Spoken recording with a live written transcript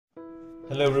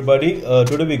Hello everybody,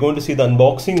 today we're going to see the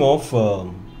unboxing of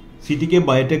CTK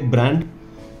Biotech brand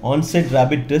OnSite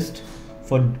Rapid Test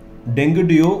for Dengue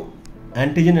Duo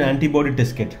Antigen and Antibody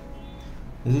Test Kit.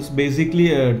 This is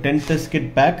basically a 10 test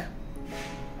kit pack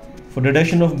for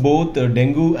detection of both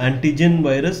dengue antigen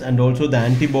virus and also the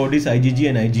antibodies IgG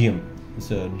and IgM.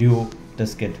 It's a duo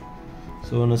test kit.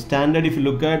 So on a standard, if you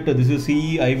look at this is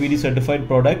CE IVD certified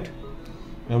product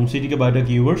from CTK Biotech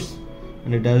viewers.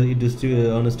 And it is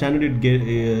on a standard.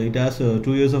 It has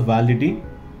 2 years of validity.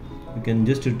 You can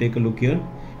just take a look here.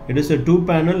 It is a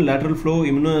 2-panel lateral flow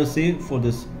immunoassay for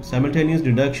this simultaneous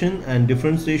detection and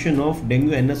differentiation of dengue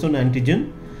NS1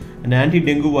 antigen and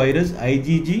anti-dengue virus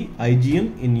IgG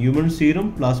IgM in human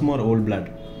serum, plasma or whole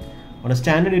blood. On a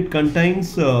standard, it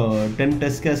contains 10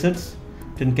 test cassettes,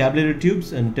 10 capillary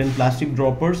tubes and 10 plastic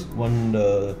droppers,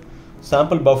 1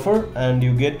 sample buffer, and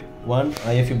you get 1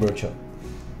 IFU brochure.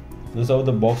 This is how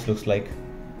the box looks like.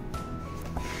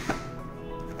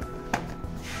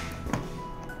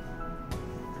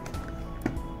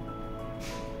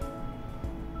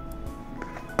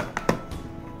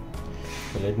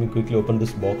 So let me quickly open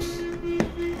this box.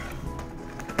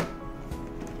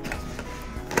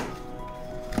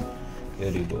 Here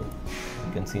you go.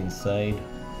 You can see inside.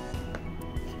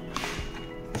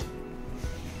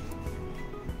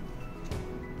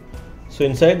 So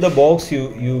inside the box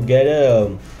you get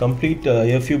a complete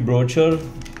IFU brochure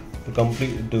to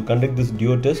conduct this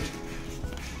duo test.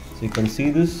 So you can see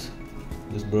this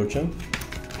brochure.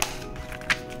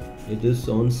 It is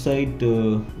on-site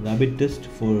rapid test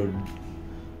for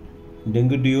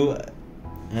dengue duo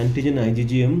antigen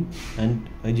IgM and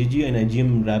IgG and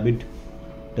IgM rapid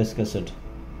test cassette.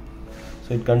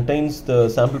 So it contains the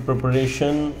sample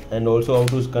preparation and also how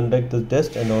to conduct the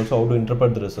test and also how to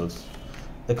interpret the results.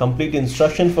 The complete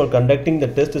instruction for conducting the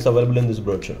test is available in this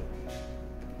brochure.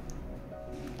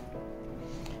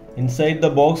 Inside the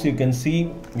box you can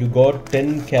see you got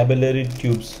 10 capillary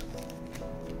tubes.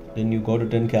 Then you got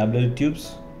 10 capillary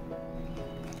tubes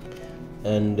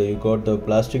and you got the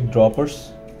plastic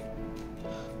droppers.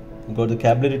 You got the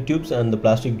capillary tubes and the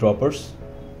plastic droppers,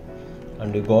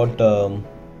 and you got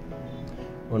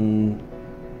 1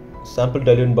 sample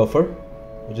diluent buffer,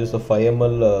 which is a 5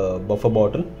 ml buffer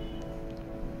bottle.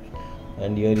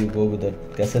 And here you go with the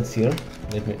cassettes here.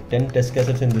 10 test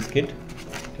cassettes in this kit.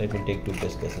 Let me take 2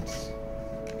 test cassettes.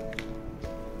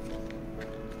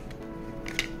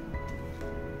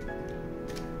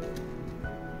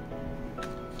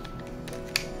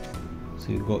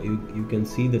 So you can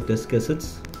see the test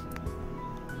cassettes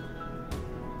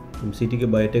from CTK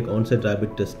Biotech OnSite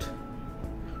Rapid Test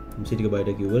from CTK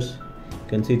Biotech viewers. You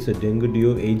can see it's a dengue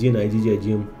duo AG and IgG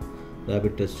IgM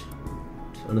rapid test.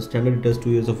 On a standard, it has 2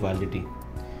 years of validity.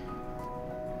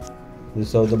 This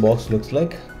is how the box looks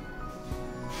like.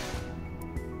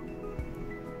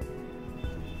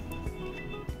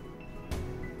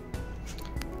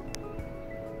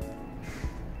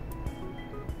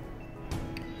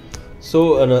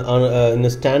 So in a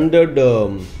standard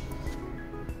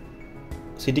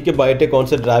CTK Biotech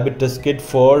OnSite Rapid Test Kit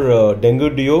for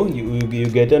dengue duo, you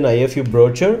get an IFU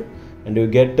brochure and you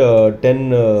get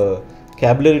 10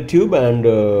 capillary tube and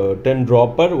 10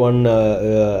 dropper, 1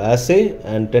 assay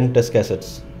and 10 test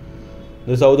cassettes.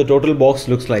 This is how the total box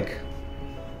looks like.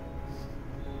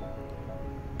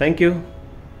 Thank you.